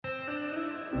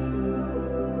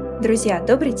Друзья,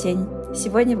 добрый день!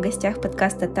 Сегодня в гостях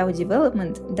подкаста TAU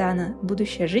Development Дана,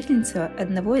 будущая жительница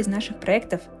одного из наших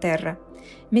проектов Terra.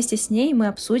 Вместе с ней мы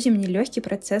обсудим нелегкий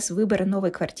процесс выбора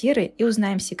новой квартиры и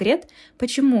узнаем секрет,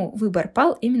 почему выбор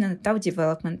пал именно на TAU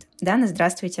Development. Дана,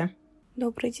 здравствуйте!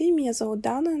 Добрый день, меня зовут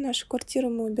Дана. Нашу квартиру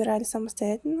мы выбирали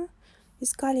самостоятельно.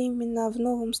 Искали именно в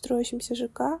новом строящемся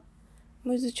ЖК.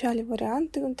 Мы изучали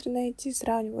варианты в интернете,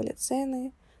 сравнивали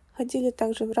цены, ходили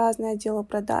также в разные отделы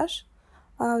продаж.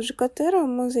 А в ЖК Terra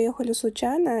мы заехали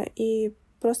случайно и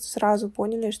просто сразу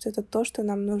поняли, что это то, что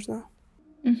нам нужно.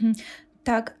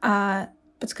 Так, а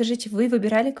подскажите, вы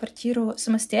выбирали квартиру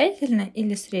самостоятельно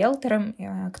или с риэлтором?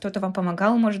 Кто-то вам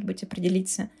помогал, может быть,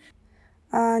 определиться?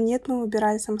 Нет, мы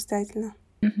выбирали самостоятельно.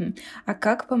 А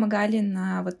как помогали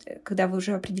когда вы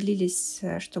уже определились,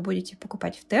 что будете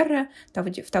покупать в Terra, в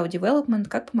TAU Development,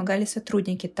 как помогали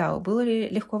сотрудники TAU? Было ли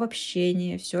легко в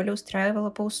общении? Все ли устраивало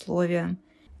по условиям?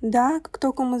 Да, как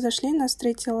только мы зашли, нас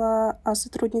встретила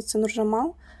сотрудница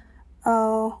Нуржамал.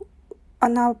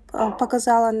 Она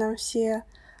показала нам все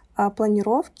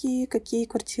планировки, какие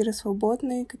квартиры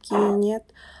свободны, какие нет.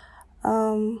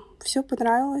 Все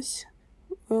понравилось,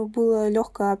 было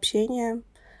легкое общение.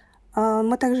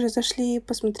 Мы также зашли,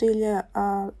 посмотрели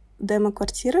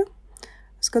демо-квартиры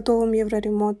с готовым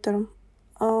евроремонтом.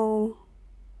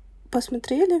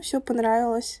 Посмотрели, все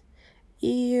понравилось.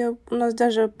 И у нас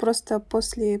даже просто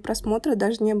после просмотра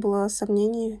даже не было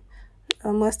сомнений.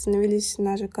 Мы остановились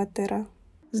на ЖК Terra.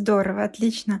 Здорово,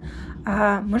 отлично.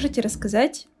 А можете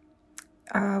рассказать,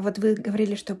 вот вы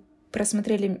говорили, что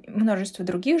просмотрели множество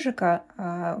других ЖК,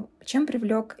 чем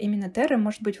привлек именно Terra,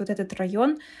 может быть, вот этот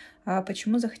район,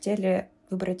 почему захотели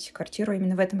выбрать квартиру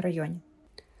именно в этом районе?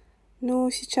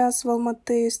 Сейчас в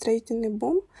Алматы строительный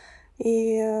бум,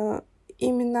 и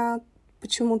именно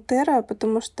почему Terra,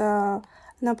 потому что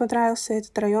нам понравился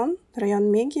этот район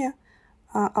Меги,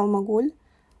 Алмагуль.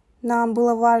 Нам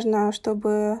было важно,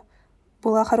 чтобы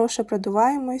была хорошая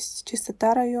продуваемость,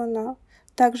 чистота района.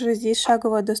 Также здесь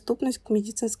шаговая доступность к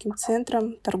медицинским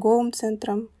центрам, торговым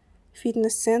центрам,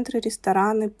 фитнес-центры,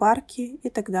 рестораны, парки и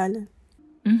так далее.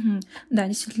 Да,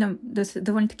 действительно,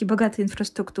 довольно-таки богатая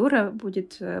инфраструктура,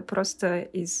 будет просто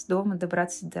из дома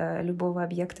добраться до любого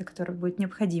объекта, который будет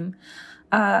необходим.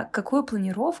 А какую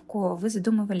планировку вы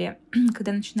задумывали,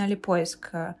 когда начинали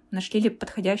поиск? Нашли ли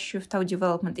подходящую в TAU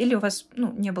Development? Или у вас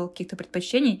не было каких-то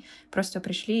предпочтений, просто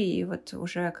пришли и вот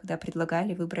уже, когда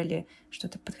предлагали, выбрали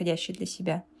что-то подходящее для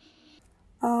себя?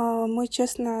 Мы,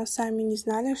 честно, сами не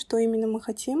знали, что именно мы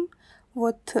хотим.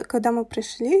 Вот когда мы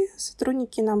пришли,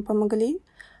 сотрудники нам помогли.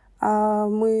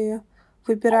 Мы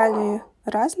выбирали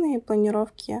разные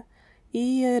планировки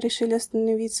и решили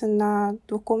остановиться на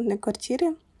двухкомнатной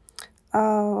квартире.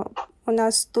 У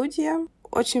нас студия,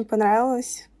 очень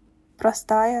понравилась,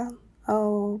 простая.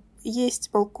 Есть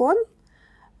балкон,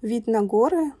 вид на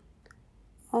горы.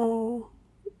 И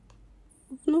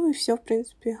все, в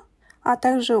принципе. А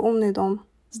также умный дом.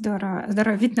 Здорово.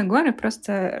 Здорово. Вид на горы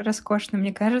просто роскошно,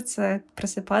 мне кажется.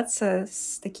 Просыпаться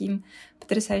с таким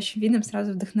потрясающим видом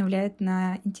сразу вдохновляет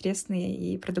на интересный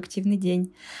и продуктивный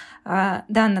день. Да,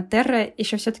 на Terra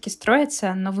еще все-таки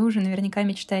строится, но вы уже наверняка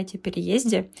мечтаете о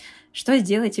переезде. Что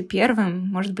сделаете первым?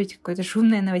 Может быть, какое-то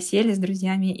шумное новоселье с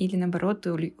друзьями или, наоборот,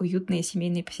 уютные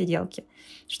семейные посиделки?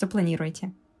 Что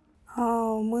планируете?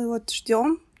 Мы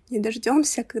ждем, не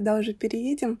дождемся, когда уже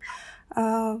переедем.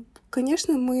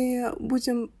 Конечно, мы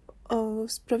будем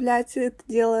справлять это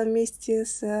дело вместе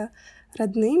с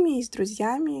родными и с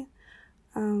друзьями.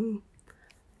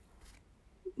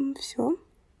 Все.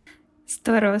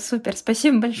 Здорово, супер.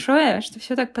 Спасибо большое, что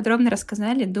все так подробно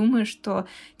рассказали. Думаю, что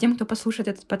тем, кто послушает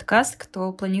этот подкаст,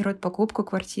 кто планирует покупку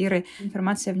квартиры,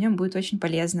 информация в нем будет очень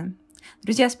полезна.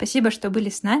 Друзья, спасибо, что были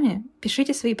с нами.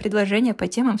 Пишите свои предложения по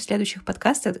темам в следующих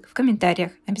подкастах в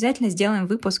комментариях. Обязательно сделаем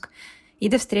выпуск. И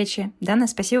до встречи. Дана,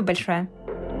 спасибо большое.